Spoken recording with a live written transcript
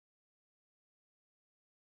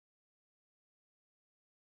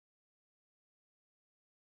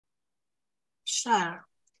share.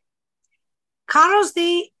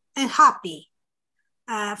 Karlostheunhappy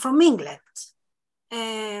from England.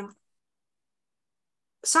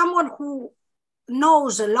 Someone who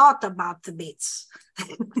knows a lot about the beats.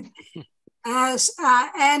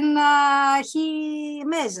 He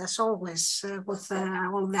amazes us always with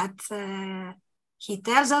all that he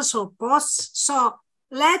tells us or posts. So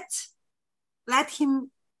let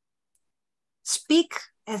him speak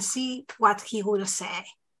and see what he will say.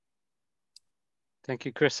 Thank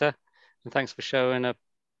you, Chryssa, and thanks for showing a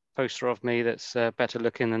poster of me that's better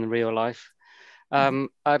looking than real life.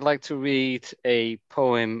 I'd like to read a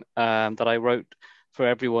poem that I wrote for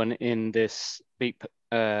everyone in this Beat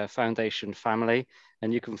Foundation family,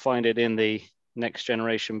 and you can find it in the Next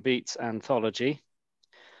Generation Beats anthology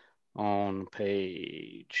on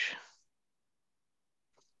page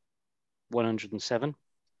 107.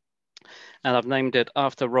 And I've named it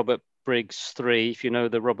after Robert Briggs 3. If you know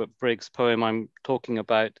the Robert Briggs poem I'm talking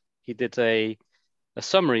about, he did a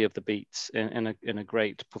summary of the beats in a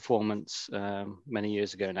great performance many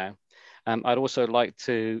years ago now. I'd also like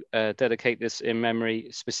to dedicate this in memory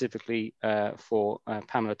specifically for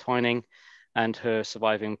Pamela Twining and her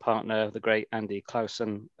surviving partner, the great Andy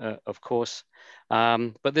Clausen, of course.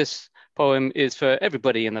 But this poem is for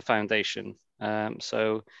everybody in the foundation. And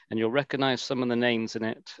you'll recognize some of the names in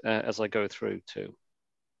it as I go through too.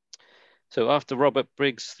 So after Robert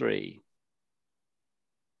Briggs 3.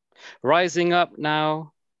 Rising up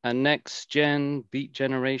now, a next-gen beat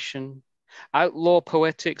generation, outlaw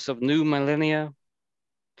poetics of new millennia.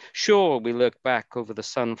 Sure, we look back over the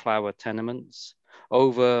sunflower tenements,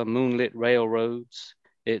 over moonlit railroads,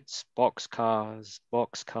 its boxcar,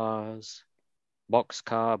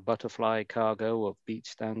 butterfly cargo of beat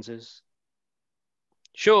stanzas.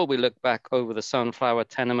 Sure, we look back over the sunflower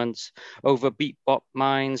tenements, over beat bop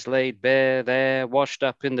mines laid bare there, washed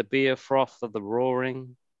up in the beer froth of the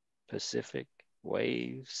roaring Pacific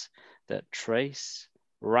waves that trace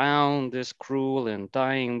round this cruel and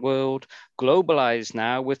dying world, globalized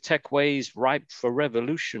now with tech ways ripe for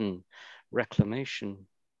revolution, reclamation.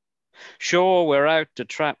 Sure, we're out to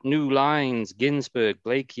trap new lines, Ginsberg,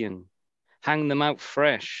 Blakean, hang them out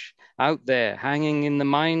fresh, out there, hanging in the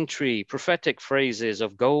mind tree, prophetic phrases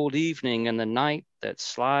of gold evening and the night that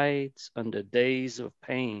slides under days of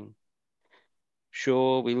pain.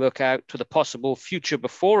 Sure, we look out to the possible future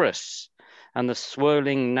before us and the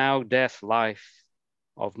swirling now-death life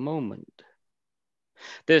of moment.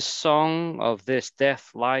 This song of this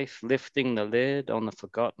death life lifting the lid on the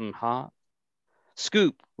forgotten heart,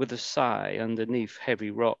 scoop with a sigh underneath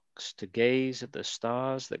heavy rocks to gaze at the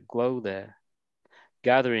stars that glow there,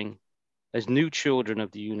 gathering as new children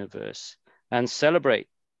of the universe and celebrate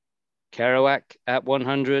Kerouac at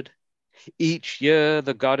 100. Each year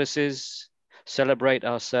the goddesses celebrate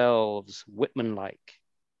ourselves Whitman-like.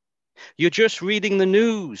 You're just reading the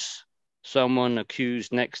news, someone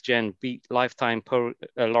accused next-gen Beat Lifetime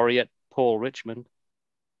Laureate Paul Richmond.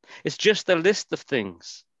 It's just a list of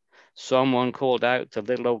things. Someone called out to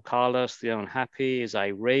little old Karlostheunhappy as I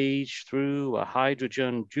raged through a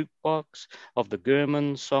hydrogen jukebox of the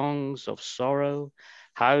German songs of sorrow,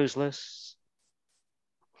 houseless.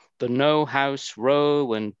 The no house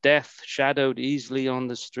row and death shadowed easily on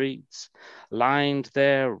the streets, lined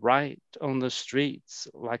there right on the streets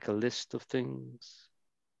like a list of things.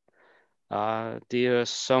 Ah, dear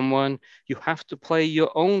someone, you have to play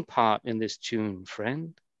your own part in this tune,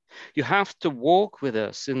 friend. You have to walk with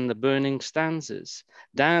us in the burning stanzas,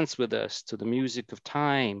 dance with us to the music of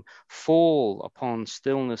time, fall upon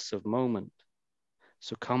stillness of moment.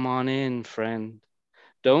 So come on in, friend.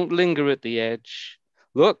 Don't linger at the edge.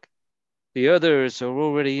 Look, the others are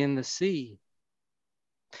already in the sea.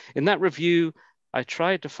 In that review, I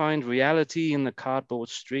tried to find reality in the cardboard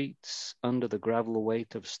streets under the gravel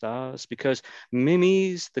weight of stars, because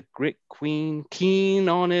Mimi's the grit queen, keen,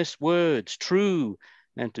 honest words, true,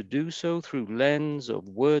 and to do so through lens of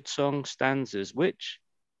word song stanzas, which,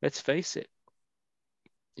 let's face it,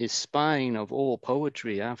 is spine of all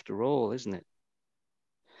poetry after all, isn't it?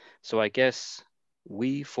 So I guess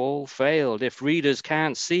we fall failed if readers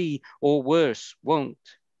can't see, or worse, won't.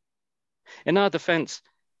 In our defense,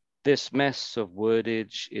 this mess of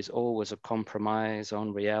wordage is always a compromise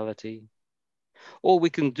on reality. All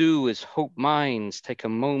we can do is hope minds take a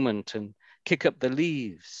moment and kick up the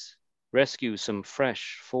leaves, rescue some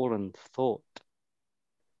fresh fallen thought.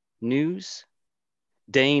 News?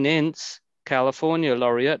 Nat'l Int'l, California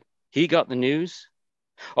laureate, he got the news.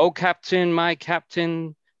 Oh, Captain, my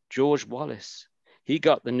Captain, George Wallace, he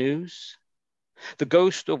got the news. The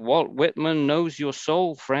ghost of Walt Whitman knows your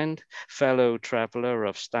soul, friend, fellow traveler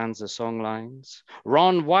of stanza songlines.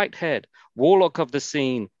 Ron Whitehead, warlock of the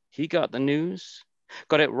scene, he got the news.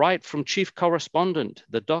 Got it right from chief correspondent,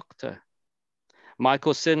 the doctor.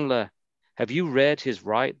 Michael Sindler, have you read his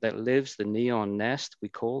right that lives the neon nest we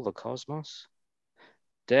call the cosmos?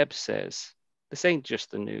 Deb says, this ain't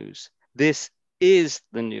just the news. This is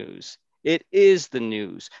the news. It is the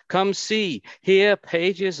news. Come see, hear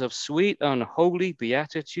pages of sweet, unholy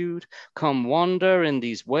beatitude. Come wander in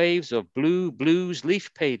these waves of blue blues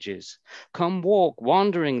leaf pages. Come walk,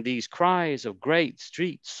 wandering these cries of great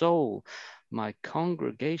street soul. My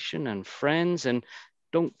congregation and friends, and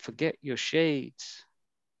don't forget your shades.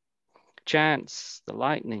 Chance, the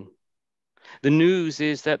lightning. The news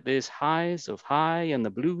is that there's highs of high, and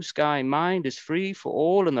the blue sky mind is free for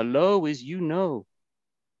all, and the low is you know.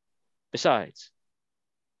 Besides,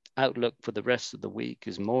 outlook for the rest of the week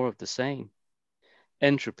is more of the same.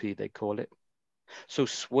 Entropy, they call it. So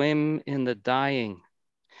swim in the dying.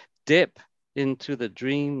 Dip into the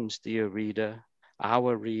dreams, dear reader,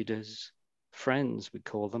 our readers, friends we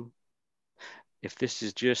call them. If this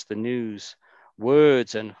is just the news,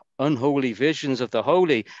 words and unholy visions of the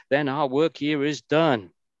holy, then our work here is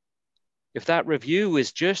done. If that review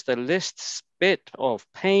is just a list spit of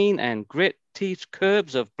pain and grit, teeth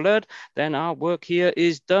curbs of blood, then our work here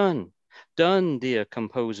is done. Done, dear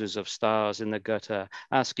composers of stars in the gutter,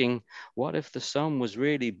 asking, what if the sun was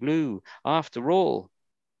really blue? After all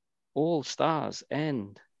stars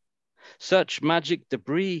end. Such magic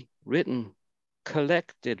debris written,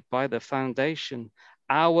 collected by the foundation,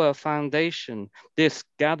 our foundation, this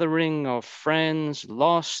gathering of friends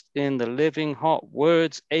lost in the living hot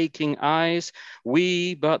words, aching eyes,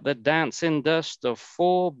 we but the dancing dust of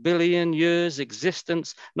 4 billion years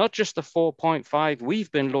existence, not just the 4.5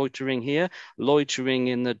 we've been loitering here, loitering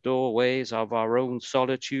in the doorways of our own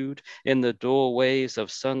solitude, in the doorways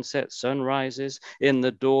of sunset sunrises, in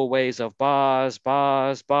the doorways of bars,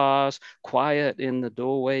 quiet in the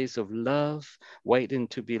doorways of love, waiting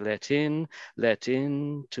to be let in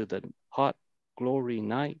to the hot glory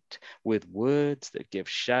night with words that give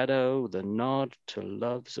shadow the nod to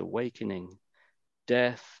love's awakening,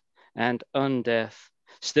 death and undeath,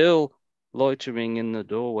 still loitering in the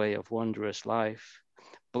doorway of wondrous life,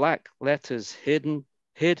 black letters hidden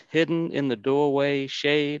in the doorway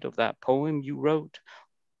shade of that poem you wrote,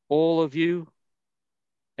 all of you,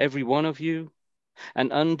 every one of you.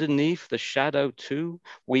 And underneath the shadow too,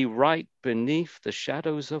 we write beneath the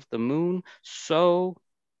shadows of the moon, so,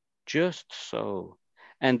 just so.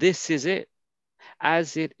 And this is it,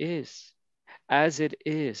 as it is, as it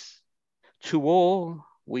is. To all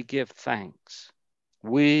we give thanks.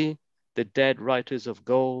 We, the dead writers of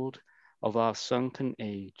gold of our sunken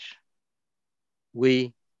age.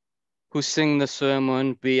 We who sing the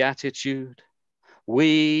sermon Beatitude.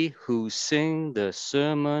 We who sing the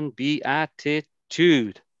sermon Beatitude.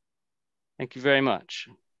 Thank you very much.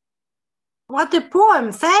 What a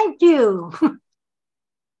poem. Thank you.